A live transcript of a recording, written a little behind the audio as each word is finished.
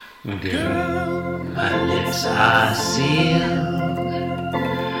Girl, my lips are sealed.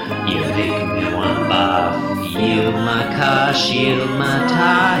 You make me want barf. Yield my car, shield my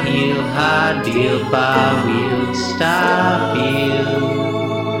tie, heel, high deal, bar wheel, stop you.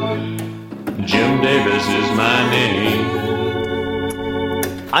 Jim Davis is my name.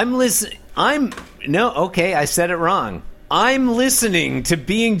 I said it wrong. I'm listening to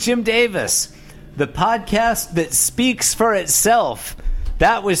Being Jim Davis, the podcast that speaks for itself.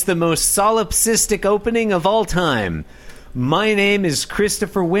 That was the most solipsistic opening of all time. My name is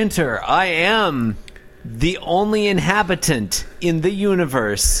Christopher Winter. I am the only inhabitant in the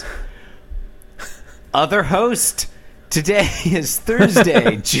universe. Other host, today is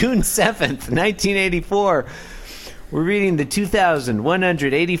Thursday, June 7th, 1984. We're reading the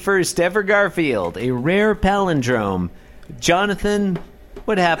 2181st ever Garfield, a rare palindrome. Jonathan,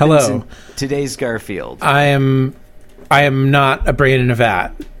 what happens in today's Garfield? I am not a brain in a vat.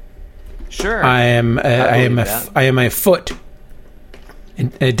 Sure. I am a foot,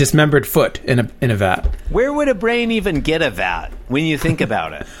 a dismembered foot in a vat. Where would a brain even get a vat when you think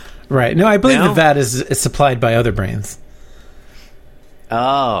about it? Right. No, I believe the vat is supplied by other brains.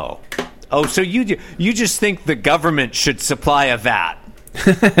 Oh, so you just think the government should supply a vat?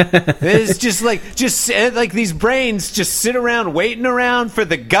 It's just like these brains just sit around waiting around for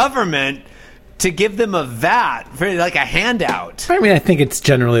the government to give them a vat for like a handout. I mean, I think it's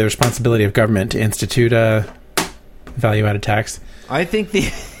generally the responsibility of government to institute a value-added tax. I think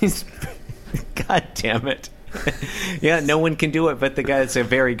these God damn it. Yeah, no one can do it but the guy. That's a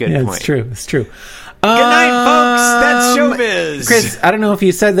very good point. It's true. Good night, folks. That's showbiz. Chris, I don't know if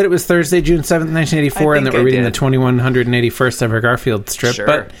you said that it was Thursday, June 7th, 1984, and that we're reading the 2181st ever Garfield strip,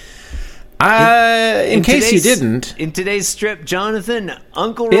 but in case you didn't... In today's strip, Jonathan,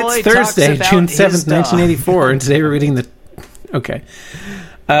 Uncle Roy it's Thursday, talks about June 7th, 1984, and today we're reading the... Okay.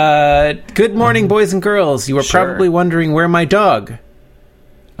 Good morning, boys and girls. You are probably wondering where my dog,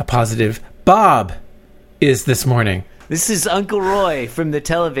 a positive Bob, is this morning. This is Uncle Roy from the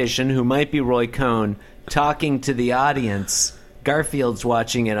television, who might be Roy Cohn, talking to the audience. Garfield's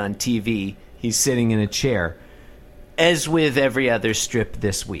watching it on TV. He's sitting in a chair. As with every other strip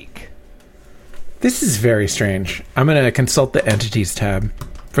this week. This is very strange. I'm going to consult the entities tab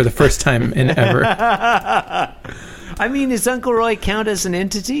for the first time in ever. I mean, does Uncle Roy count as an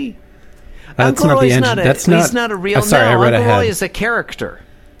entity? That's not the entity. He's not a real... I'm sorry, I read Uncle ahead. Roy is a character.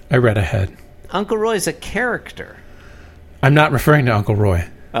 I read ahead. Uncle Roy is a character. I'm not referring to Uncle Roy.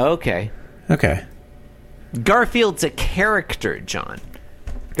 Okay. Garfield's a character, John.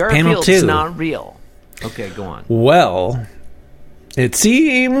 Garfield's not real. Okay, go on. Well, it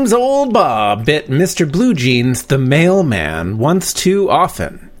seems old Bob bit Mr. Blue Jeans, the mailman, once too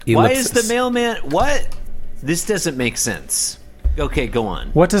often. Why is the mailman... What? This doesn't make sense. Okay, go on.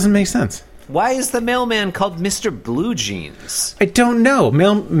 What doesn't make sense? Why is the mailman called Mr. Blue Jeans? I don't know.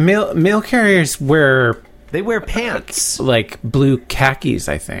 Mail carriers wear... They wear pants. Like blue khakis,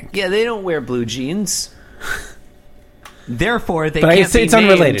 I think. Yeah, they don't wear blue jeans. Therefore, they but can't be it's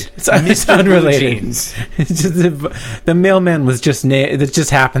unrelated. It's unrelated. It's just the mailman was just it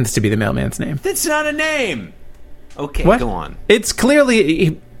just happens to be the mailman's name. That's not a name. Okay, what? Go on. It's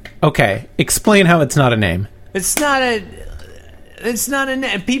clearly... Okay, explain how it's not a name. It's not a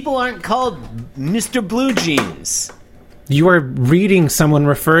name. People aren't called Mr. Blue Jeans. You are reading someone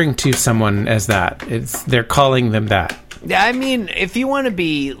referring to someone as that. They're calling them that. I mean, if you want to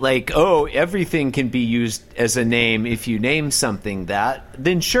be like, everything can be used as a name if you name something that,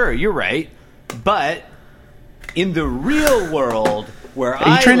 then sure, you're right. But in the real world where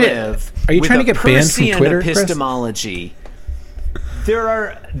I live, are you trying to get banned from Twitter, epistemology,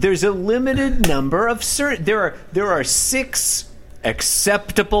 there's a limited number of there are 6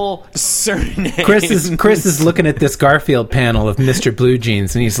 acceptable surnames. Chris is looking at this Garfield panel of Mr. Blue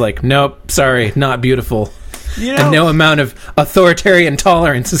Jeans, and he's like, "Nope, sorry, not beautiful." And no amount of authoritarian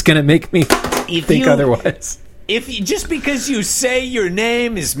tolerance is going to make me think otherwise. Just because you say your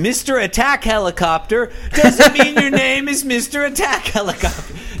name is Mr. Attack Helicopter doesn't mean your name is Mr. Attack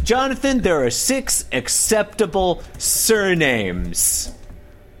Helicopter. Jonathan, there are 6 acceptable surnames.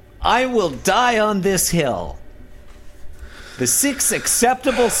 I will die on this hill. The 6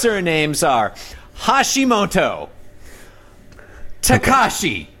 acceptable surnames are Hashimoto,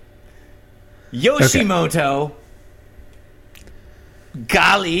 Takashi, Yoshimoto,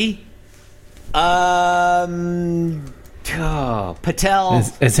 Gali, Patel.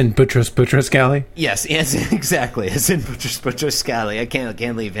 As in Buttress Gali? Yes, exactly. As in Buttress Gali. I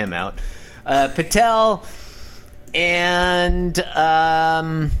can't leave him out. Patel and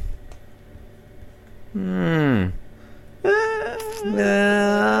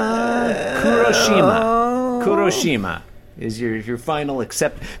Kuroshima is your final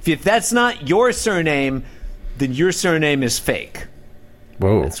accept. If that's not your surname, then your surname is fake.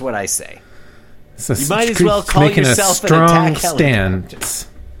 Whoa. That's what I say. So You might as well call making yourself a strong an attack helicopter. stance.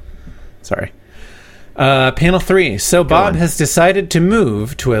 Sorry. Panel 3. So Bob on. has decided to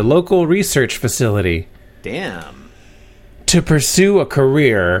move to a local research facility Damn. to pursue a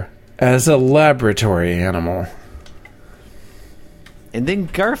career as a laboratory animal. And then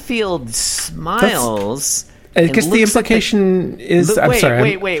Garfield smiles. I and guess the looks at implication is... I'm wait,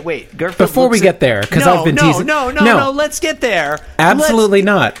 sorry. wait. Garfield Before we looks get there, because I've been teasing... No, let's get there. Absolutely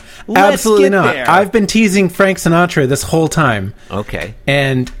not. let's Absolutely get not. there. I've been teasing Frank Sinatra this whole time. Okay.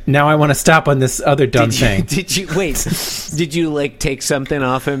 And now I want to stop on this other dumb thing. Did you Did you like take something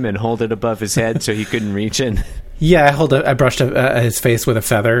off him and hold it above his head so he couldn't reach in? Yeah, I brushed his face with a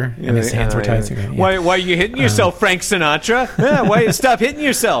feather, and his hands were tied together. Yeah. Why are you hitting yourself, Frank Sinatra? Yeah, why you stop hitting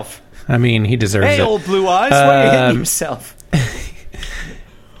yourself? I mean, he deserves Hey, it. old blue eyes, why are you hitting yourself?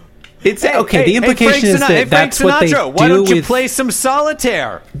 It's okay. The implication is that that's what they do. Why don't you play some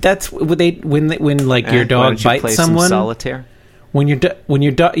solitaire? That's what they when like your Why dog don't you bites play some someone. solitaire. When your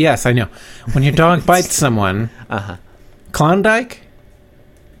dog, yes, I know. When your dog bites someone, Klondike.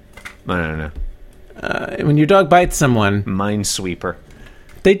 I don't know. When your dog bites someone, Minesweeper.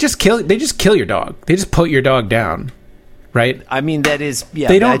 they just kill your dog. They just put your dog down, right? I mean, that is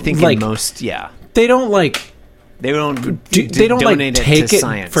They don't, I think like- in most, yeah, They don't like they don't. they don't like donate take to it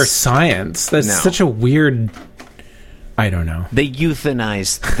science. for science. That's No. such a weird. I don't know. They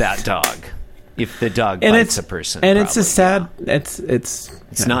euthanized that dog. If the dog And bites it's a person, and it's a probably, sad. yeah.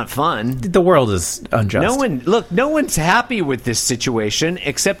 It's not fun. The world is unjust. No one's happy with this situation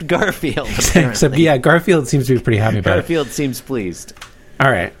except Garfield. Except, Apparently. yeah, Garfield seems to be pretty happy about Garfield seems pleased. it.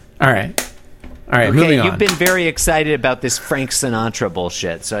 All right. Okay, Moving on. you've been very excited about this Frank Sinatra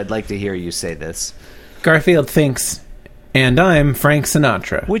bullshit, so I'd like to hear you say this. Garfield thinks, and I'm Frank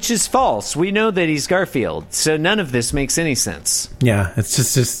Sinatra. Which is false. We know that he's Garfield, so none of this makes any sense. Yeah, it's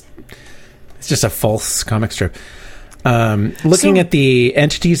just a false comic strip. Looking at the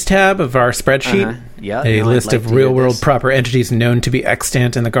entities tab of our spreadsheet, Yeah, a no, list I'd like of to hear real-world this. proper entities known to be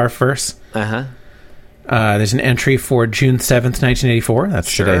extant in the Garfverse. There's an entry for June 7th, 1984.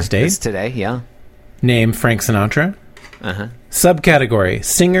 That's today's date. It's today, yeah. Name Frank Sinatra. Subcategory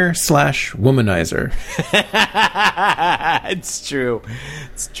singer/womanizer. It's true.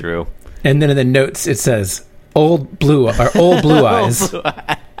 It's true. And then in the notes it says old blue eyes. They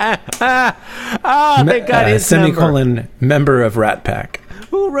got his semicolon member of Rat Pack.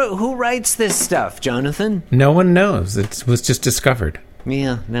 Who writes this stuff, Jonathan? No one knows. It was just discovered.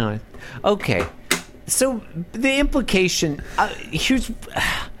 Yeah, no. Okay. So the implication here's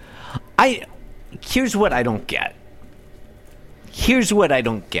what I don't get. Here's what I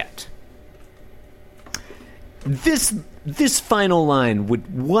don't get. This final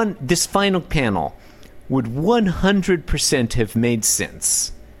line this final panel would 100% have made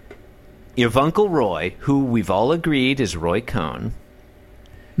sense if Uncle Roy, who we've all agreed is Roy Cohn,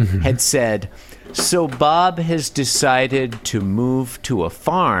 had said, so Bob has decided to move to a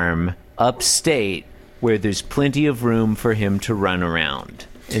farm upstate where there's plenty of room for him to run around.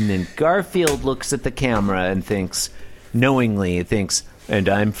 And then Garfield looks at the camera and knowingly thinks, and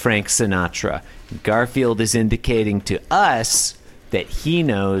I'm Frank Sinatra. Garfield is indicating to us that he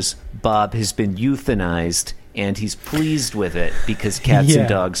knows Bob has been euthanized and he's pleased with it because cats and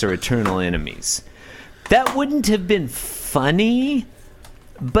dogs are eternal enemies. That wouldn't have been funny,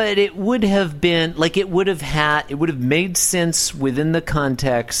 but it would have been like it would have made sense within the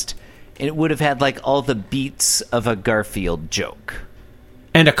context, and it would have had like all the beats of a Garfield joke.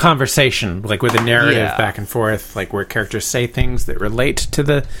 And a conversation, like with a narrative back and forth, like where characters say things that relate to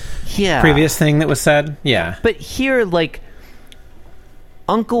the previous thing that was said. Yeah. But here, like,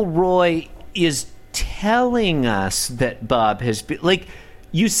 Uncle Roy is telling us that Bob has been... Like,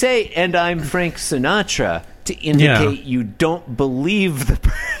 you say, and I'm Frank Sinatra, to indicate you don't believe the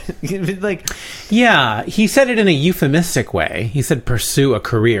person. Like, yeah, he said it in a euphemistic way. He said pursue a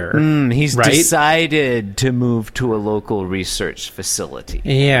career. He's right? decided to move to a local research facility.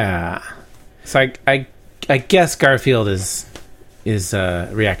 Yeah. So I guess Garfield is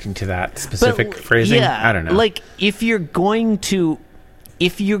reacting to that specific phrasing. Yeah, I don't know. Like, if you're going to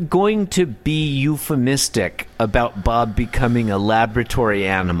be euphemistic about Bob becoming a laboratory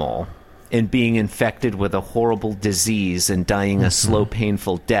animal and being infected with a horrible disease and dying a slow,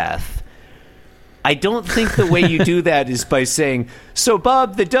 painful death, I don't think the way you do that is by saying, so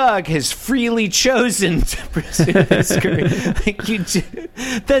Bob the dog has freely chosen to pursue his career.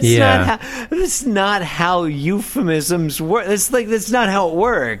 That's not how euphemisms work. That's not how it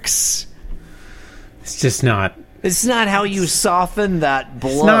works. It's just not. It's not how you soften that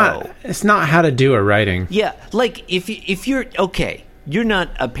blow. It's not how to do a writing. Yeah, like if you're okay, you're not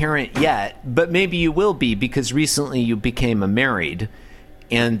a parent yet, but maybe you will be because recently you became a married.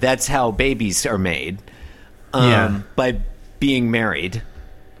 And that's how babies are made, by being married.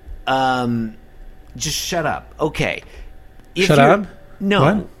 Just shut up. Okay. Shut up? No.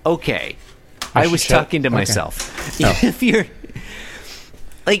 What? Okay. I was talking to myself. Oh. If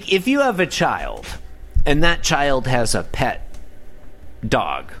you have a child, and that child has a pet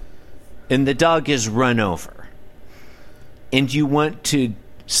dog, and the dog is run over, and you want to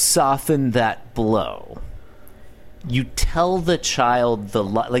soften that blow, you tell the child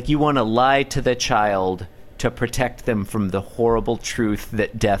you want to lie to the child to protect them from the horrible truth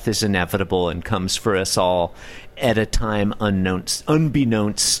that death is inevitable and comes for us all at a time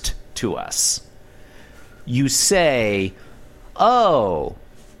unbeknownst to us. You say, oh,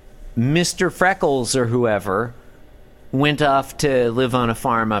 Mr. Freckles or whoever went off to live on a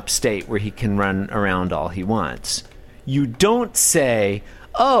farm upstate where he can run around all he wants. You don't say,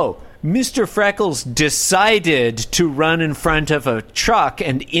 oh, Mr. Freckles decided to run in front of a truck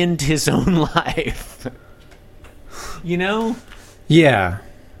and end his own life. You know? Yeah.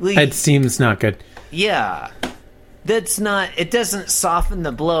 It seems not good. Yeah. It doesn't soften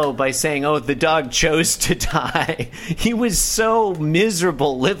the blow by saying, oh, the dog chose to die. He was so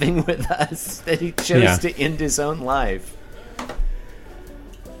miserable living with us that he chose to end his own life.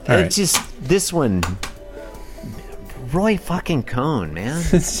 This one... Roy fucking Cohn, man.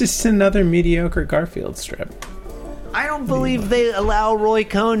 It's just another mediocre Garfield strip. I don't believe they allow Roy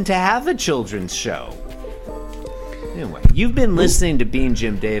Cohn to have a children's show. Anyway, you've been listening to Being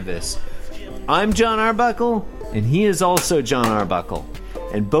Jim Davis. I'm John Arbuckle, and he is also John Arbuckle.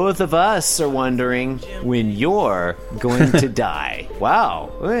 And both of us are wondering when you're going to die.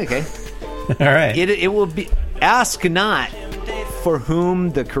 Wow. Okay. All right. It will be... Ask not for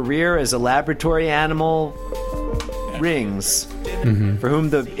whom the career as a laboratory animal... rings, for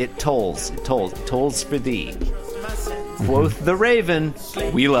whom it tolls for thee. Quoth the raven,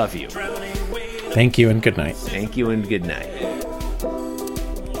 we love you. Thank you and good night. Thank you and good night.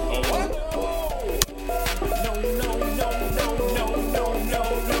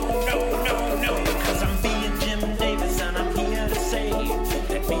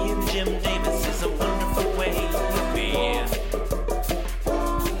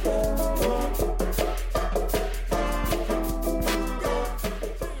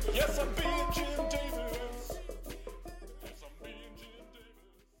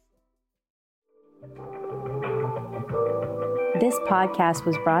 This podcast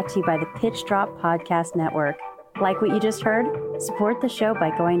was brought to you by the Pitch Drop Podcast Network. Like what you just heard? Support the show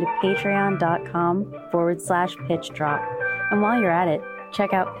by going to patreon.com/pitchdrop. And while you're at it,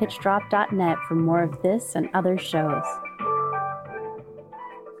 check out pitchdrop.net for more of this and other shows.